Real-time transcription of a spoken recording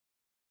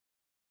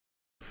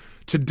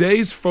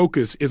Today's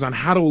focus is on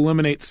how to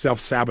eliminate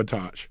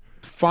self-sabotage.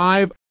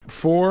 5,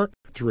 4,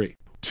 3,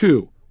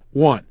 2,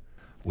 1.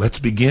 Let's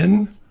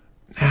begin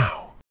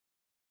now.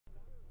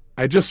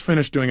 I just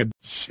finished doing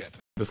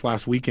this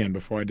last weekend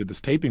before I did this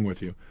taping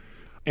with you.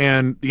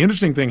 And the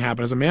interesting thing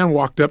happened is a man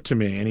walked up to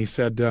me and he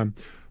said,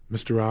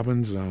 Mr.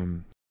 Robbins,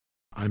 I'm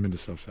into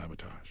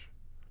self-sabotage.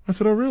 I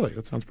said, oh, really?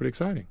 That sounds pretty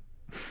exciting.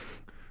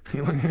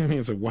 He looked at me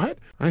and said, what?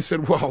 I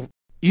said, well,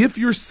 if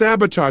you're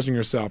sabotaging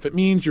yourself, it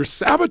means you're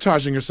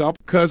sabotaging yourself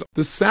because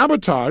the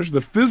sabotage,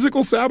 the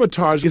physical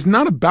sabotage, is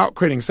not about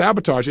creating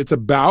sabotage. It's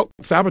about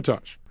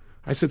sabotage.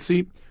 I said,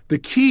 see, the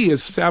key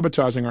is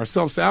sabotaging our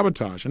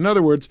self-sabotage. In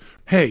other words,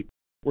 hey,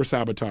 we're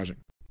sabotaging.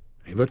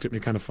 He looked at me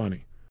kind of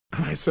funny.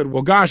 And I said,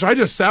 well, gosh, I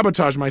just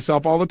sabotage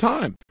myself all the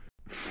time.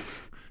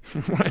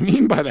 What I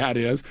mean by that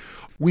is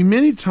we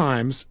many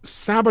times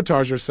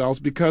sabotage ourselves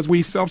because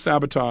we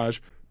self-sabotage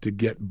to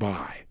get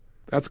by.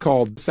 That's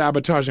called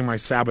sabotaging my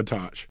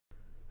sabotage.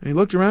 And he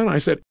looked around and I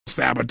said,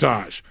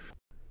 sabotage.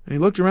 And he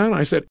looked around and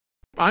I said,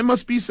 I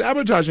must be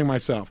sabotaging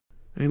myself.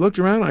 And he looked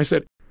around and I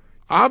said,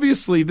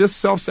 obviously this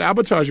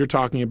self-sabotage you're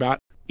talking about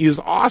is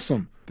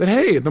awesome. That,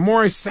 hey, the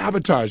more I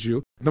sabotage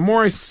you, the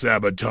more I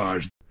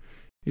sabotage.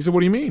 He said,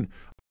 what do you mean?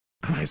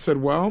 And I said,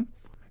 well,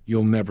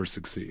 you'll never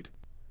succeed.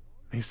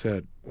 He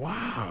said,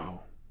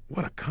 wow,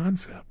 what a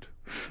concept.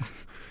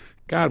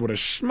 God, what a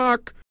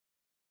schmuck.